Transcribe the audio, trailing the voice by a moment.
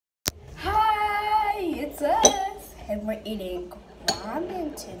And we're eating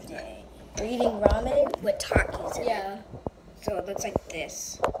ramen today. We're eating ramen With takis in it. Yeah. So it looks like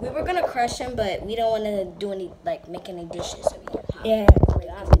this. We were gonna crush him, but we don't want to do any make any dishes. So Yeah, we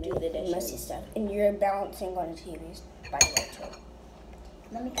have to do the dishes. messy stuff. And you're balancing on the TVs, by the way, too.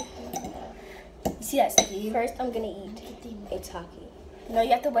 Let me get You see that, Steve? First, I'm gonna eat a taki. No,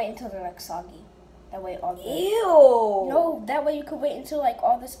 you have to wait until they're like soggy. That way all the Ew. No, that way you can wait until like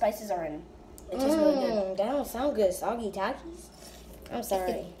all the spices are in. It tastes really good. That don't sound good. Soggy takis. I'm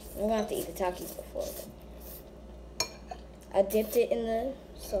sorry. We're gonna have to eat the takis before. I dipped it in the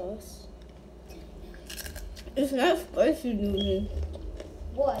sauce. It's not spicy noodles.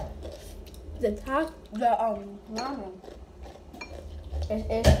 What? The ramen.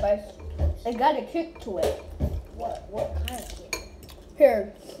 It's spicy. It got a kick to it. What kind of kid?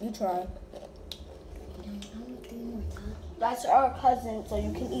 Here, you try. That's our cousin, so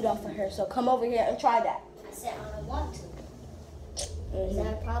you can eat off of her. So come over here and try that. I said I don't want to. Is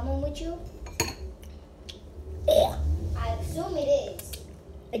that a problem with you? Yeah. I assume it is.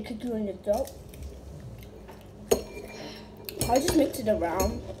 It kicked you in the throat. I'll just mix it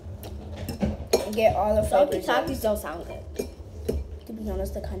around and get all the Soggy flavors. takis don't sound good. To be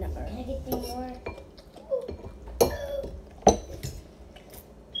honest, they kind of are. Can I get 3 more?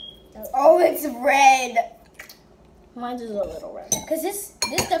 Oh, it's red. Mine's is a little red. Cause this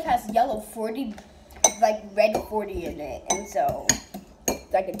stuff has yellow 40, like red 40 in it, and so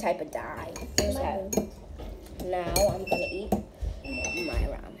it's like a type of dye. Now I'm gonna eat my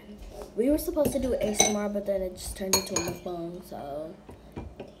ramen. We were supposed to do ASMR, but then it just turned into a mukbang. So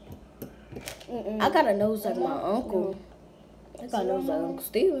I got a nose like my uncle. I got a nose like Uncle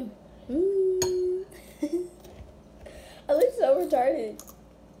Steven. I look so retarded.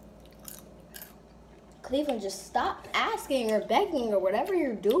 Cleveland, just stop asking or begging or whatever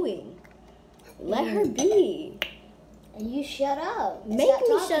you're doing. Let her be. And you shut up. And Make stop me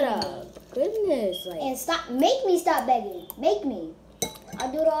talking shut to up. me. Goodness, like. And make me stop begging. Make me.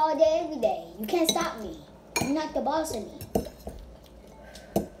 I'll do it all day, every day. You can't stop me. You're not the boss of me.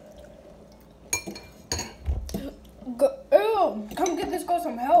 Ew, come get this girl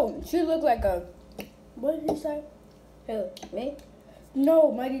some help. She look like a, what did he say? Who? Me?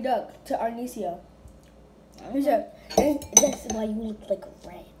 No, Mighty Duck to Arnesia. He said, and that's why you look like a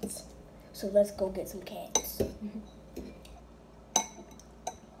rat. So let's go get some cats.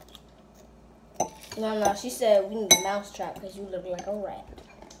 No, she said we need a mouse trap because you look like a rat.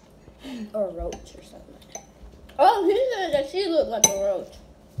 Or a roach or something like that. Oh, he said that she looked like a roach.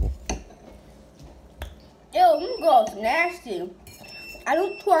 Ew, them girls nasty. I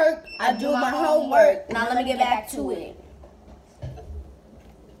don't twerk, I do my homework. Now let me get back to it.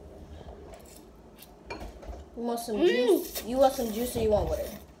 You want some juice? You want some juice or you want water?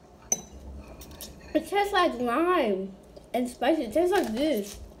 It tastes like lime and spicy. It tastes like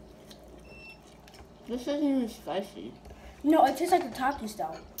this. This isn't even spicy. No, it tastes like the taki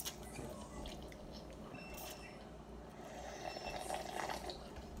style.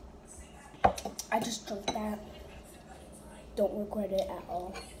 I just drank that. Don't regret it at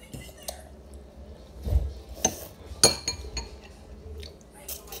all.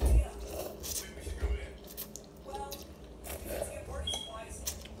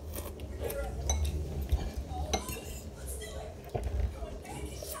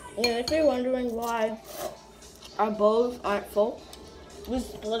 And if you're wondering why our bowls aren't full, we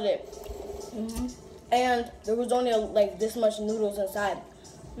split it. And there was only like this much noodles inside.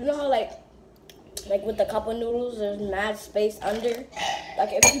 You know how like with the cup of noodles, there's mad space under? Like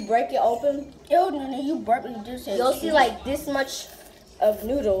if you break it open, Ew, Nana, you burped me just said. you'll see like this much of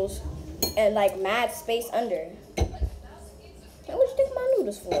noodles and like mad space under. Hey, what you think my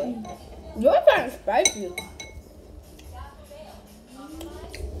noodles for? You're kind of spicy.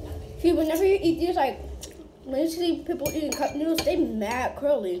 See, whenever you eat these, like, when you see people eating cup noodles, they mad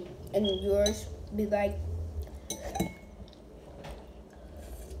curly. And yours be like,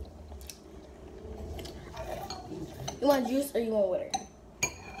 You want juice or you want water?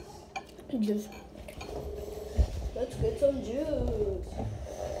 just, Let's get some juice.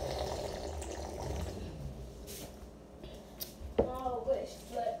 Always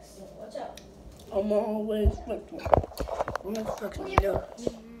flexing. Watch out. I'm always flexing. I'm always flexing, you know.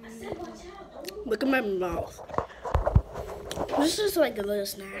 Look at my mouth. This is like a little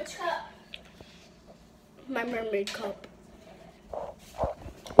snack. My mermaid cup.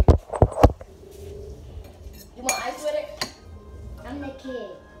 You want ice with it? I'm the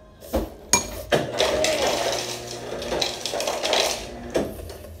kid.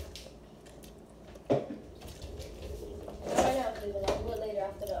 Right now, Cleveland. I'll do it later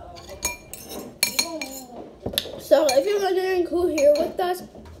after the So if you're wondering who here with us,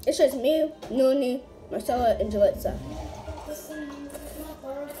 it's just me, Noonie, Marcella, and Jalitza.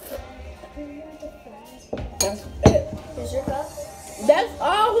 That's it. Here's your cup. That's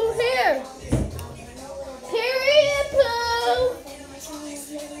all who's here. Period, Pooh.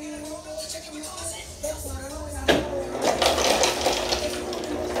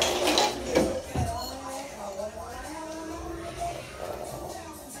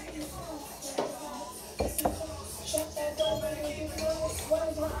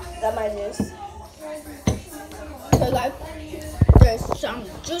 That might juice. So guys, there's some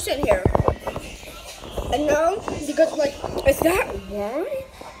juice in here. And now, because like, is that wine?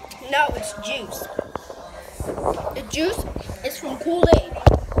 No, it's juice. The juice is from Kool-Aid.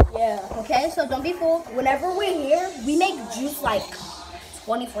 Yeah. Okay, so don't be fooled. Whenever we're here, we make juice like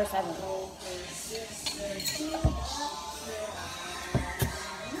 24/7.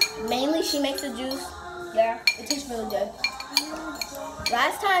 Mainly, she makes the juice. Yeah, it tastes really good.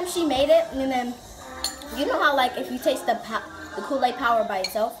 Last time she made it, and then you know how like if you taste the Kool-Aid powder by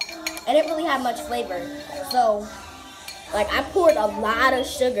itself, it didn't really have much flavor. So, like I poured a lot of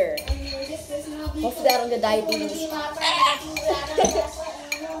sugar. Hopefully I don't get diabetes.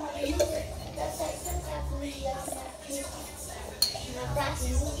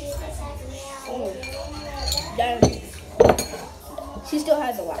 Then she still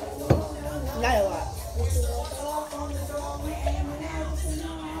has a lot. Not a lot.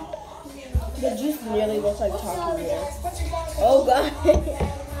 The juice really looks like talking here. Oh god.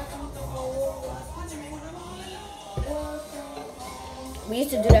 We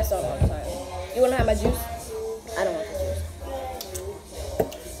used to do that song all the time. You wanna have my juice? I don't want the juice.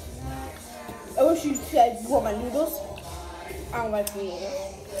 I wish you said, you want my noodles? I don't like noodles.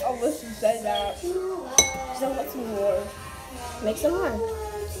 I wish you said that. Because I want some more. Make some more.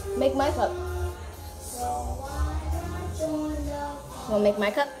 Make my cup. Wanna make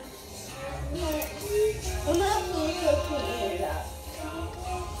my cup? I'm not really cooking that.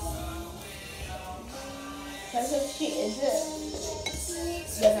 Because if she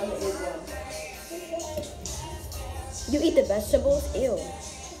isn't, then I'm going to eat one. You eat the vegetables? Ew.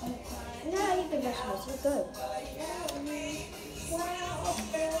 No, I eat the vegetables. We're good.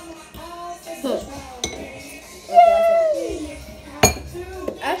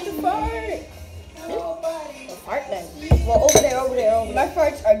 After fart. A fart then. Well, over there. My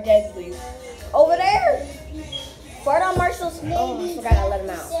farts are deadly. Over there. Fart on Marshall's. Oh, I forgot I let him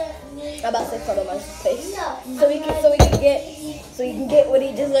out. I'm about to say fart on Marshall's face. So he can get what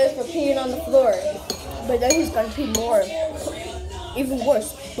he deserves for peeing on the floor. But then he's going to pee more. Even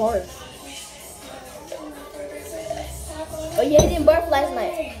worse, barf. Oh yeah, he didn't barf last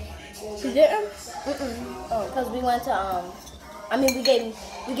night. He didn't? Oh, cause we went to we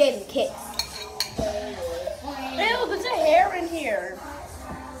gave him kicks. Ew, there's a hair in here.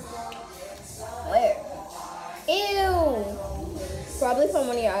 Where? Ew. Probably from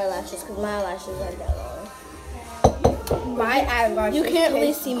one of your eyelashes, cause my eyelashes aren't that long. My eyelashes. You can't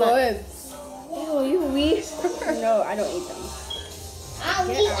really see my. good. Ew, you weird. No, I don't eat them. I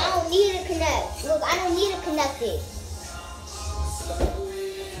don't need to connect. Look, I don't need to connect it.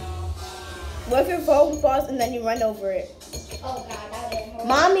 What if your phone falls and then you run over it? Oh God, I didn't.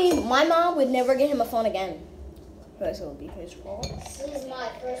 My mom would never get him a phone again. This will be his fault. This is my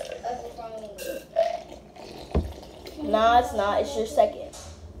first ever phone. Nah, it's not. It's your second.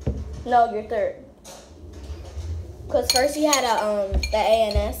 No, your third. Cause first he had the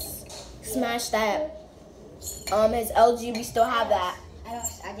ANS. Smashed that. His LG, we still have that. I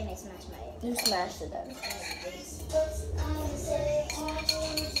didn't smash my. You smashed it then.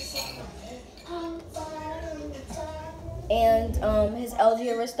 And his LG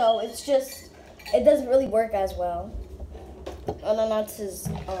Aristo, it's just, it doesn't really work as well. And then that's his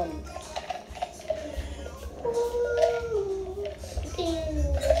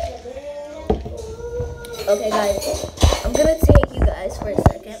Okay guys, I'm gonna take you guys for a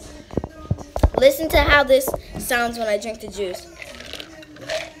second. Listen to how this sounds when I drink the juice.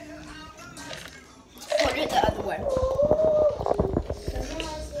 Put it the other way.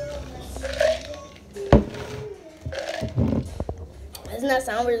 Doesn't that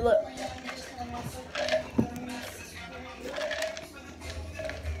sound weird? Look.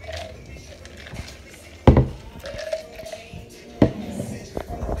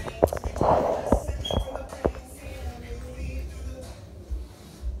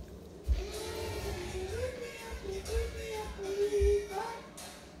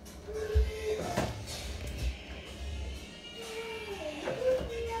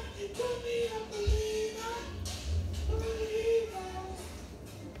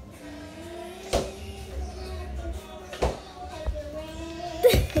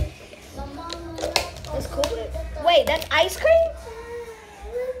 That's ice cream?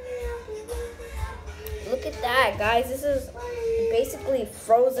 Look at that, guys. This is basically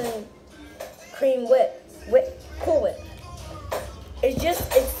frozen cream whip. Cool Whip. It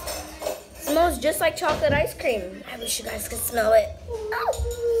smells just like chocolate ice cream. I wish you guys could smell it.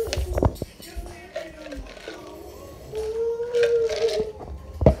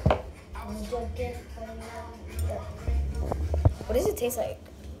 What does it taste like?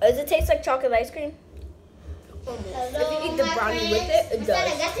 Does it taste like chocolate ice cream? If you eat the brownie with it, it does.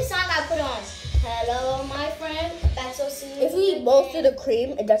 That's the song I put on. Hello, my friend. That's so sweet. If you eat most of the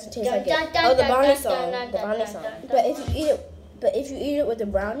cream, it doesn't taste like it. Oh, the brownie song. The brownie song. But if you eat it with the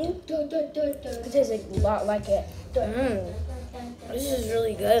brownie, it tastes like a lot like it. This is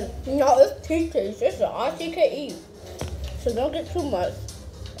really good. No, it's tea taste. It's all she can eat. So don't get too much.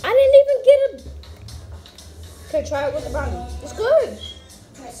 I didn't even get a. Okay, try it with the brownie. It's good.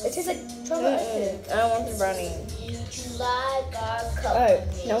 It tastes like chocolate ice cream. I don't want the brownie. Alright,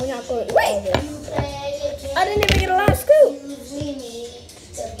 now we're not going to eat all of it. I didn't even get a last scoop.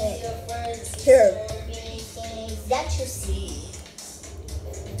 Here. That you see.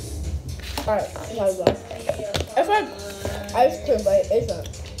 Alright, now we're going. It's like ice cream, but it isn't.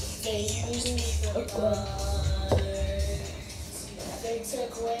 It's good. They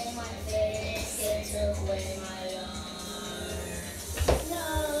took away my face, they took away my love.